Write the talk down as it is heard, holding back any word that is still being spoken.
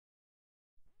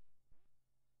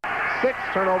6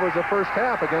 turnovers the first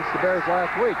half against the Bears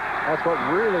last week. That's what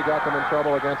really got them in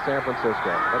trouble against San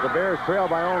Francisco. But the Bears trail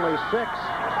by only 6.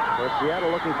 For Seattle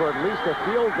looking for at least a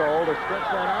field goal to stretch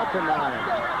that out to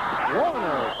 9.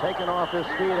 Warner taken off his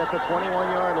feet at the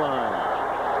 21-yard line.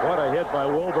 What a hit by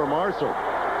Wilber Marshall.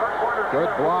 Good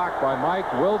block by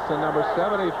Mike Wilson, number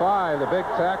 75, the big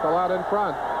tackle out in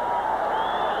front.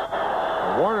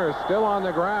 Warner's still on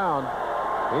the ground.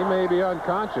 He may be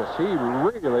unconscious. He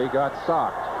really got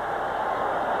socked.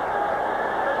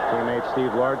 Teammate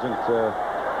Steve Largent,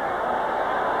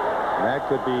 that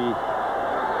could be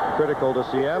critical to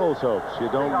Seattle's hopes. You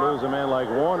don't lose a man like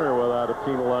Warner without a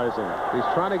penalizing. He's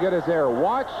trying to get his air.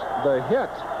 Watch the hit.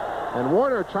 And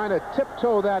Warner trying to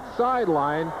tiptoe that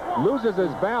sideline, loses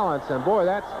his balance, and boy,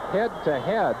 that's head to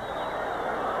head.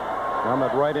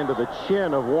 Helmet right into the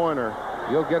chin of Warner.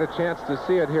 You'll get a chance to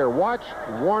see it here. Watch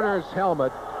Warner's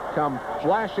helmet come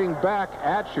flashing back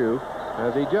at you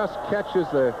as he just catches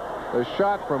the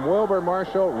shot from Wilber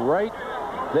Marshall right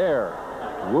there.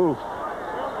 Woof.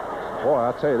 Boy,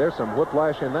 I'll tell you, there's some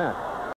whiplash in that.